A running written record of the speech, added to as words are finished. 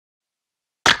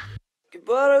que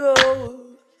para go.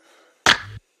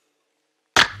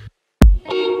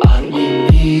 I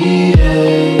need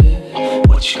it,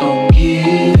 what you gon'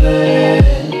 give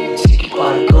it? Take it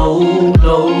by the go,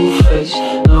 no face,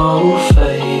 no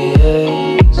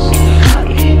face. I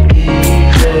need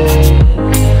it,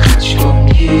 what you gon'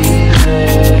 give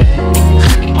it?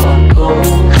 Take it by the go,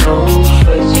 no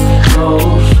face, no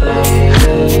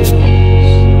face.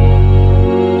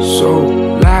 So,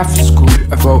 life is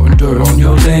good, I wrote dirt on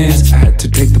your lens. I had to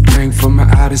take the plank from my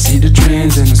eye to see the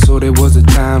trends. And I saw there was a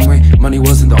time when money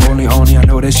wasn't the only I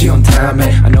know that she on time,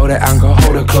 and I know that I'm gonna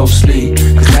hold her closely,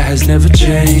 cause that has never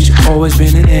changed. Always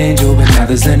been an angel, but now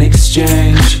there's an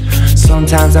exchange.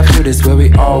 Sometimes I feel this where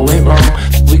we all went wrong.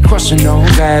 We crushing on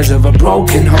guys of a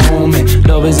broken home, and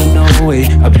love is in no way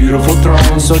a beautiful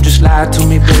throne. So just lie to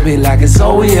me, baby, like it's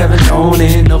all we ever known.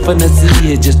 Ain't no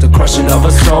fantasy, it's just a crushing of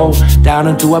a soul. Down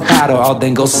into a bottle, all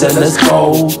then go sell, let's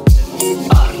go.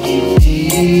 I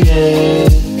need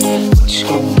it, what you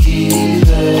gon' give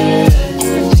it?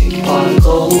 Take it by the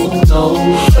go, no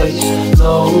face, no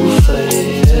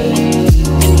face.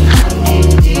 I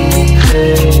need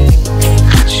it,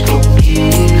 what you gon'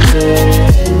 give it?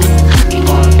 Take it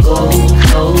by the go,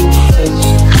 no face,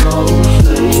 no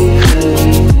face.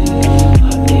 I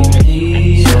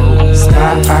need it.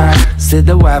 Stop, said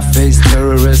the white-faced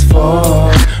terrorist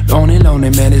fall. Lonely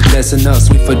man is blessing us.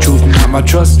 Sweet for truth, not my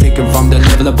trust. Taken from the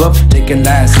level above. Taking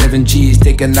last 7 G's.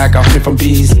 Taking like 100 from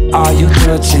B's. All you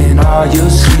touching, all you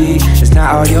see. It's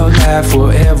not all your life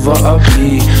will ever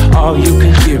be. All you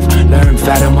can give, learn,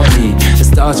 fathom or eat. It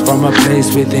starts from a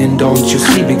place within, don't you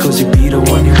see? Because you be the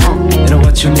one you want, and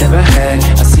what you never had.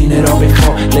 I seen it all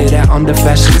before, lay that on the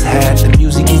fashion's hat. The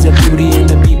music is a beauty and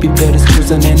the beat be better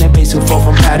choosing. And the bass will fall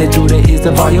from body to the ears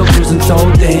of all your cruising. So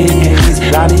days,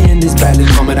 body in this valley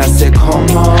moment, I said come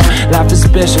on. Life is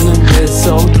special and it's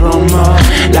so drama.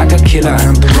 Like a killer,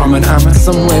 I'm the Roman. I'm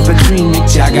somewhere between Mick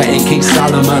Jagger and King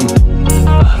Solomon.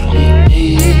 I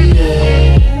need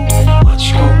it, what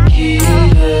you gon'